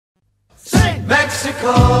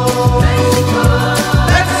Mexico, Mexico,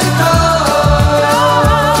 Mexico,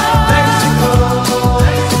 Mexico,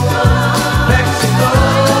 Mexico, Mexico.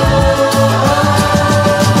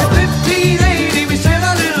 In 1580 we sailed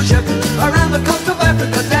a little ship around the coast of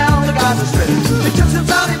Africa down the Gaza Strip. We took some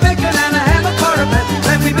Saudi bacon and a ham of cornbread,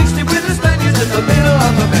 and we mixed it with the Spaniards in the middle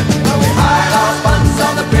of the bed. We hired our buns,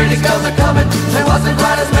 all the pretty girls are coming. There wasn't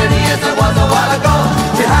quite as many as there was a while ago.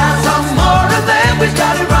 We hired some more and then we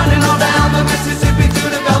started running on down the Mississippi to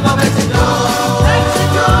the Gulf of Mexico.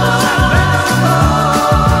 Mexico, Mexico,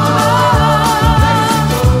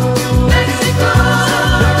 Mexico,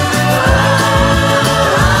 Mexico.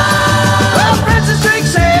 Well, Francis Drake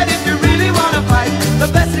said if you really want to fight, the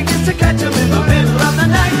best thing is to catch them in the middle of the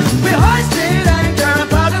night. We hoisted anchor and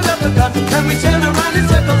powdered up the gun, and we sailed around in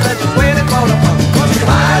circles and just waited for the fun. We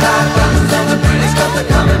fired our guns and the British guns are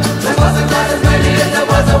coming. There wasn't quite as many as there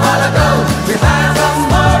was a while ago. We hired some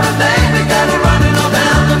more and then we got it running on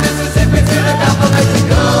down the Mississippi to the Gulf of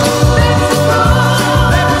Mexico.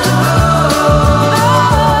 Mexico,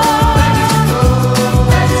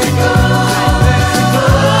 Mexico, Mexico,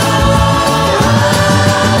 Mexico,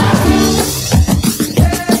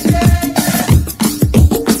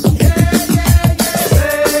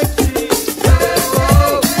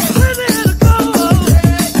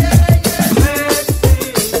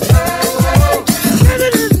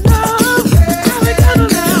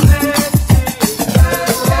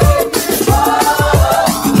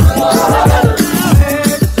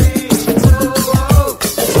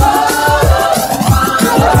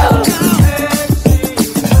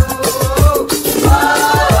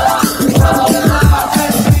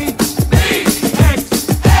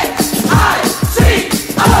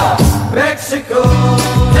 Mexico, Mexico, Mexico,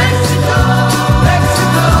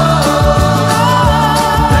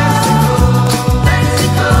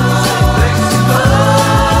 Mexico, Mexico.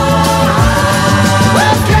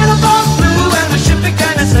 Well, cannonballs flew and the ship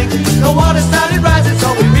began to sink. The water started rising,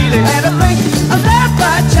 so we really had to think. I left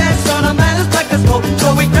by chance on a man as black as smoke,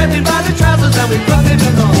 so we grabbed him by the trousers and we put him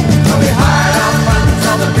in the hole. So we hired our friends,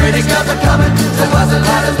 all the pretty girls are coming. There wasn't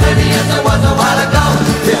quite as many as there was a while ago.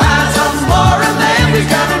 We hired some more and then we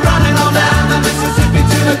got it running on down the Mississippi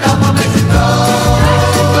to the Gulf of Mexico.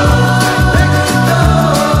 Mexico, Mexico,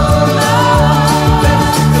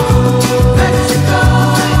 Mexico, Mexico,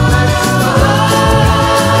 Mexico.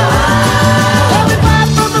 Well, we fired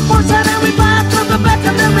from the port side and we fired from the back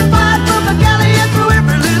and then we fired from the galley and through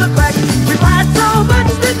every little crack. We fired so much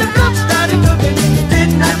that the cook started cooking.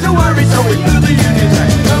 Didn't have to worry, so we blew the Union Jack.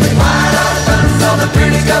 So we fired our guns, all the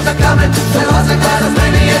pretty girls are coming. There wasn't quite as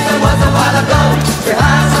many as there was a while ago. We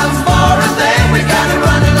hired some more and then we got it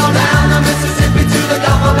running on down the Mississippi to the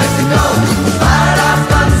Gulf of Mexico. We fired our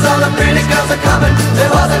guns, all the pretty girls are coming.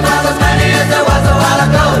 There wasn't quite as many as there was a while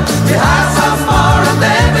ago. We hired some more and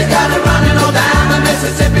then we got it running on down the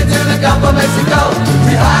Mississippi to the Gulf of Mexico.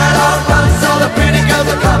 We hired our guns, all the pretty girls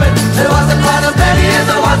are coming. There wasn't quite as many as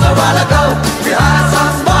there was a while ago. We hired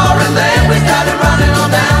some more and then we got it running on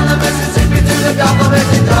down the Mississippi to the Gulf of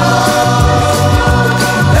Mexico.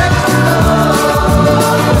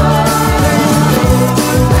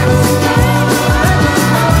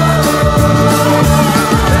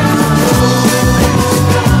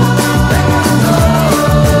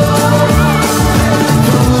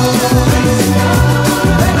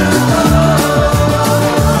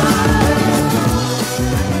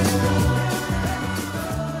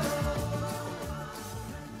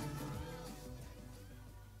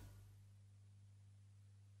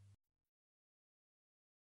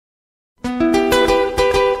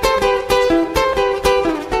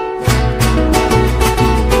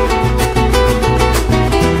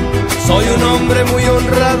 Soy un hombre muy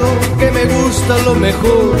honrado que me gusta lo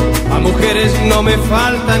mejor. A mujeres no me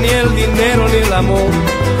falta ni el dinero ni el amor.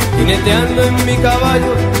 Jineteando en mi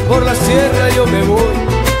caballo por la sierra yo me voy.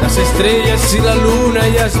 Las estrellas y la luna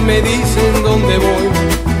ellas me dicen dónde voy.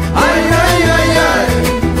 Ay, ay, ay, ay,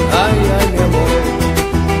 ay, ay, mi amor.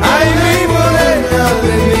 Ay, mi morena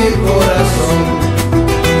de mi corazón.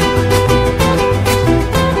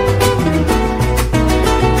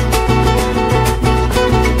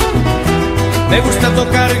 Me gusta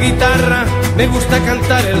tocar guitarra, me gusta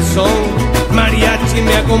cantar el son. Mariachi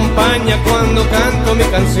me acompaña cuando canto mi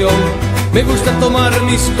canción. Me gusta tomar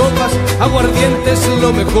mis copas, aguardiente es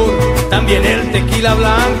lo mejor. También el tequila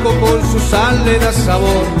blanco con su sal le da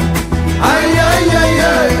sabor. Ay, ay, ay,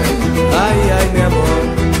 ay, ay, ay, mi amor.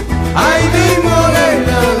 Ay, mi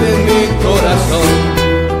morena de mi corazón.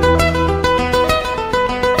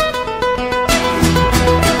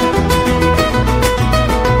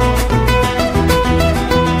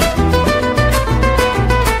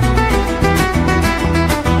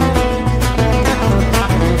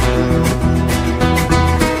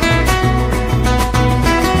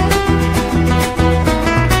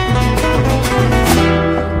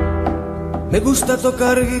 gusta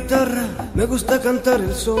tocar guitarra, me gusta cantar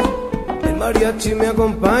el son. El mariachi me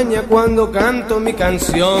acompaña cuando canto mi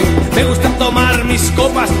canción. Me gusta tomar mis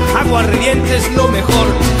copas, aguardiente es lo mejor.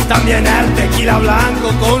 También el tequila blanco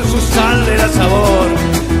con su sal de sabor.